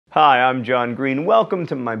Hi, I'm John Green. Welcome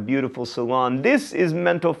to my beautiful salon. This is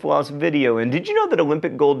Mental Floss Video, and did you know that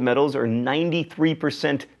Olympic gold medals are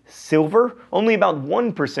 93% silver? Only about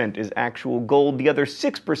 1% is actual gold, the other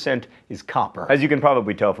 6% is copper. As you can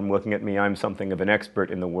probably tell from looking at me, I'm something of an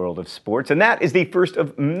expert in the world of sports, and that is the first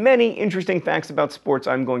of many interesting facts about sports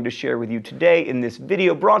I'm going to share with you today in this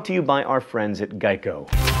video, brought to you by our friends at Geico.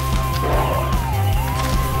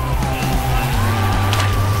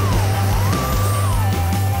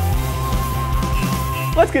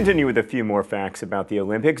 Let's continue with a few more facts about the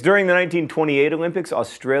Olympics. During the 1928 Olympics,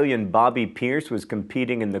 Australian Bobby Pearce was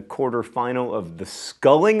competing in the quarterfinal of the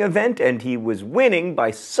sculling event, and he was winning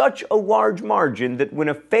by such a large margin that when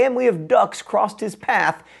a family of ducks crossed his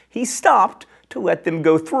path, he stopped to let them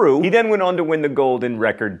go through. He then went on to win the gold in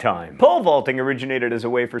record time. Pole vaulting originated as a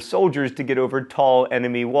way for soldiers to get over tall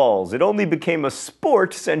enemy walls. It only became a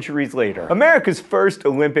sport centuries later. America's first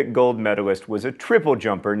Olympic gold medalist was a triple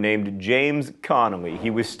jumper named James Connolly. He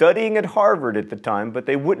was studying at Harvard at the time, but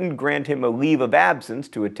they wouldn't grant him a leave of absence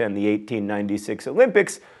to attend the 1896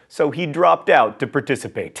 Olympics, so he dropped out to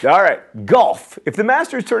participate. All right, golf. If the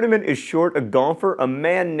Masters tournament is short a golfer, a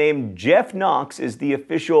man named Jeff Knox is the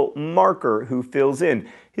official marker who fills in.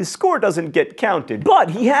 His score doesn't get counted,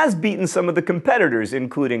 but he has beaten some of the competitors,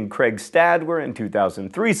 including Craig Stadler in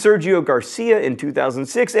 2003, Sergio Garcia in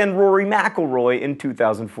 2006, and Rory McIlroy in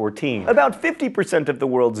 2014. About 50% of the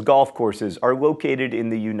world's golf courses are located in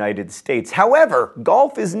the United States. However,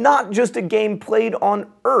 golf is not just a game played on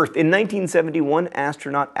Earth. In 1971,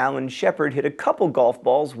 astronaut Alan Shepard hit a couple golf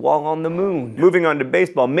balls while on the moon. Moving on to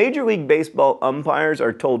baseball, Major League Baseball umpires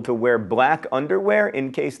are told to wear black underwear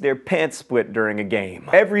in case their pants split during a game.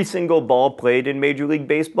 Every single ball played in Major League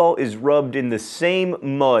Baseball is rubbed in the same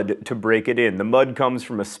mud to break it in. The mud comes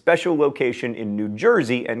from a special location in New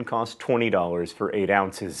Jersey and costs $20 for 8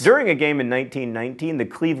 ounces. During a game in 1919, the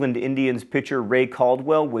Cleveland Indians pitcher Ray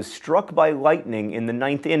Caldwell was struck by lightning in the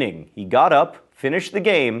 9th inning. He got up, finished the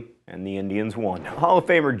game, and the Indians won. Hall of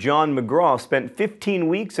Famer John McGraw spent 15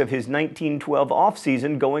 weeks of his 1912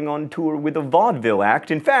 offseason going on tour with a vaudeville act.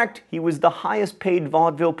 In fact, he was the highest paid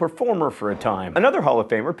vaudeville performer for a time. Another Hall of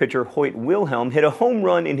Famer, pitcher Hoyt Wilhelm, hit a home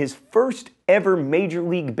run in his first ever Major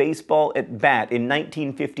League Baseball at bat in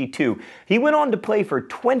 1952. He went on to play for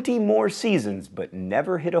 20 more seasons, but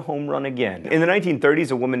never hit a home run again. In the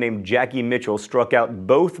 1930s, a woman named Jackie Mitchell struck out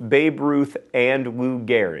both Babe Ruth and Lou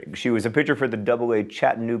Gehrig. She was a pitcher for the AA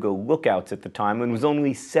Chattanooga Lookouts at the time and was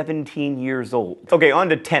only 17 years old. Okay, on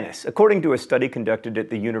to tennis. According to a study conducted at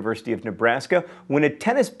the University of Nebraska, when a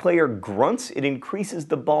tennis player grunts, it increases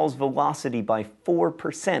the ball's velocity by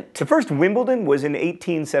 4%. The first Wimbledon was in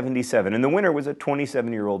 1877, and the winner was a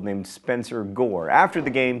 27-year-old named Spencer Gore. After the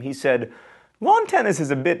game, he said, "Lawn tennis is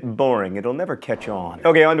a bit boring. It'll never catch on."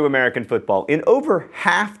 Okay, on to American football. In over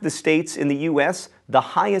half the states in the U.S., the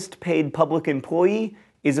highest paid public employee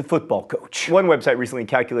is a football coach. One website recently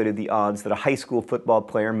calculated the odds that a high school football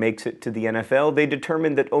player makes it to the NFL. They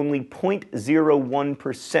determined that only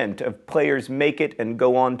 0.01% of players make it and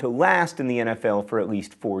go on to last in the NFL for at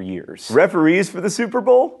least 4 years. Referees for the Super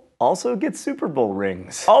Bowl also get Super Bowl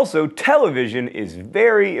rings. Also, television is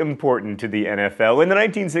very important to the NFL. In the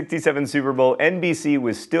 1967 Super Bowl, NBC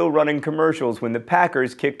was still running commercials when the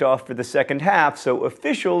Packers kicked off for the second half, so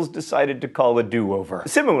officials decided to call a do-over.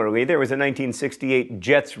 Similarly, there was a 1968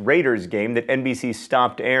 Jets-Raiders game that NBC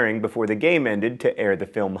stopped airing before the game ended to air the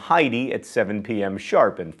film Heidi at 7 p.m.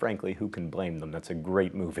 sharp, and frankly, who can blame them? That's a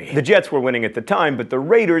great movie. The Jets were winning at the time, but the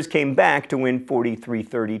Raiders came back to win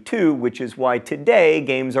 43-32, which is why today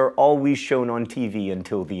games are always shown on TV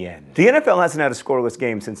until the end. The NFL hasn't had a scoreless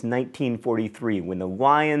game since 1943, when the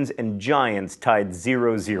Lions and Giants tied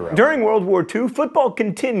 0-0. During World War II, football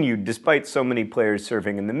continued despite so many players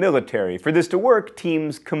serving in the military. For this to work,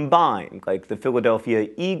 teams combined, like the Philadelphia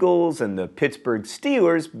Eagles and the Pittsburgh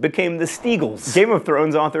Steelers became the Steagles. Game of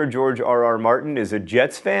Thrones author George R.R. Martin is a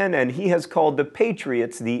Jets fan, and he has called the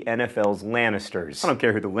Patriots the NFL's Lannisters. I don't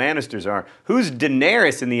care who the Lannisters are. Who's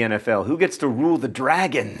Daenerys in the NFL? Who gets to rule the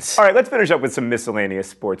dragons? All right, let's finish up with some miscellaneous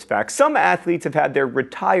sports facts. Some athletes have had their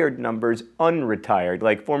retired numbers unretired,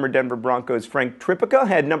 like former Denver Broncos Frank Tripica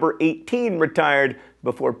had number 18 retired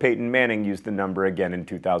before Peyton Manning used the number again in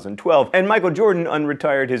 2012. And Michael Jordan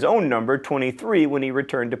unretired his own number, 23, when he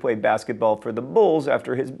returned to play basketball for the Bulls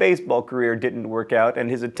after his baseball career didn't work out, and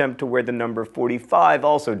his attempt to wear the number 45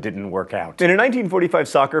 also didn't work out. In a 1945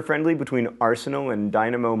 soccer friendly between Arsenal and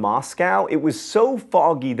Dynamo Moscow, it was so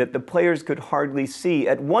foggy that the players could hardly see.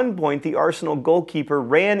 At one point, the Arsenal goalkeeper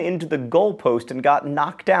ran into the goalpost and got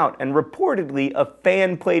knocked out, and reportedly a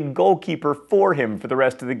fan played goalkeeper for him for the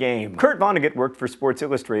rest of the game. Kurt Vonnegut worked for Sports Sports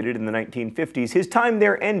Illustrated in the 1950s. His time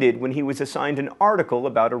there ended when he was assigned an article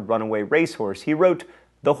about a runaway racehorse. He wrote,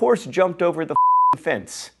 "The horse jumped over the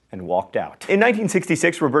fence and walked out." In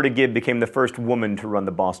 1966, Roberta Gibb became the first woman to run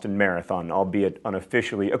the Boston Marathon, albeit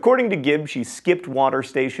unofficially. According to Gibb, she skipped water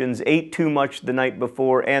stations, ate too much the night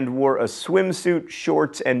before, and wore a swimsuit,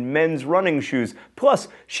 shorts, and men's running shoes. Plus,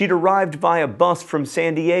 she'd arrived via bus from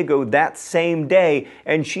San Diego that same day,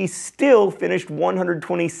 and she still finished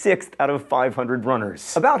 126th out of 500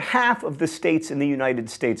 runners. About half of the states in the United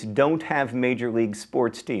States don't have major league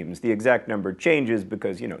sports teams. The exact number changes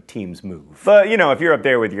because, teams move. But, if you're up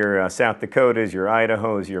there with your South Dakotas, your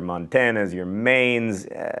Idahos, your Montanas, your Maines,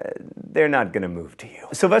 they're not going to move to you.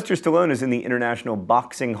 Sylvester Stallone is in the International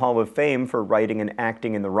Boxing Hall of Fame for writing and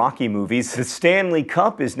acting in the Rocky movies. The Stanley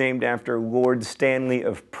Cup is named after Lord Stanley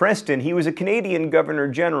of Preston. He was a Canadian Governor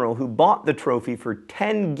General who bought the trophy for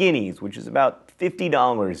 10 guineas, which is about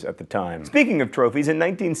 $50 at the time. Speaking of trophies, in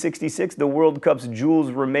 1966, the World Cup's Jules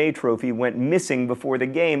Rimet trophy went missing before the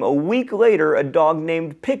game. A week later, a dog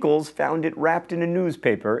named Pickles found it wrapped in a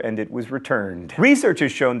newspaper and it was returned. Research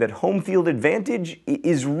has shown that home field advantage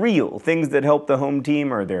is real. Things that help the home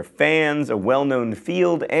team are their fans, a well-known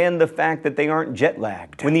field, and the fact that they aren't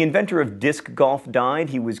jet-lagged. When the inventor of disc golf died,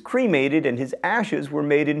 he was cremated and his ashes were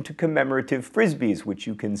made into commemorative frisbees, which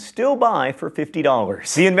you can still buy for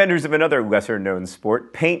 $50. The inventors of another lesser-known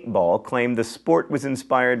sport, paintball, claimed the sport was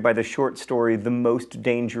inspired by the short story The Most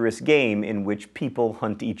Dangerous Game, in which people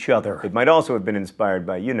hunt each other. It might also have been inspired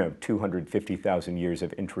by, 250,000 years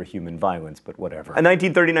of intrahuman violence, but whatever. A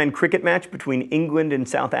 1939 cricket match between England and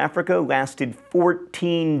South Africa lasted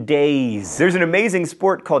 14 days. There's an amazing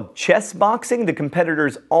sport called chess boxing. The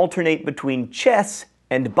competitors alternate between chess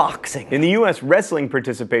and boxing. In the US, wrestling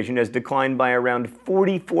participation has declined by around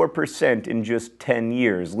 44% in just 10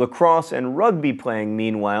 years. Lacrosse and rugby playing,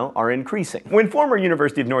 meanwhile, are increasing. When former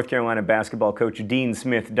University of North Carolina basketball coach Dean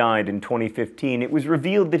Smith died in 2015, it was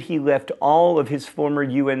revealed that he left all of his former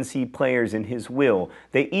UNC players in his will.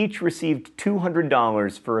 They each received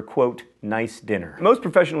 $200 for a, quote, nice dinner. Most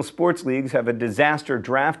professional sports leagues have a disaster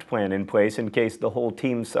draft plan in place in case the whole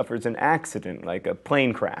team suffers an accident, like a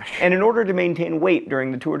plane crash. And in order to maintain weight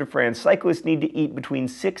during the Tour de France, cyclists need to eat between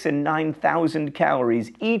 6,000 and 9,000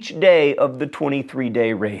 calories each day of the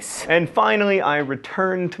 23-day race. And finally, I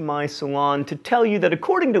return to my salon to tell you that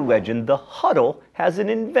according to legend, the Huddle has an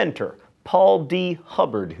inventor, Paul D.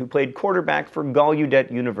 Hubbard, who played quarterback for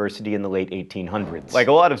Gallaudet University in the late 1800s. Like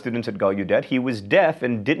a lot of students at Gallaudet, he was deaf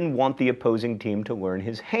and didn't want the opposing team to learn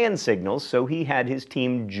his hand signals, so he had his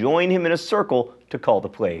team join him in a circle to call the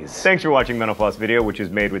plays. Thanks for watching Mental Floss video, which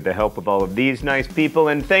is made with the help of all of these nice people,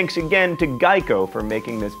 and thanks again to Geico for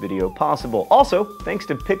making this video possible. Also, thanks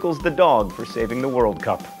to Pickles the dog for saving the World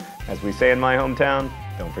Cup. As we say in my hometown,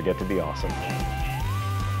 don't forget to be awesome.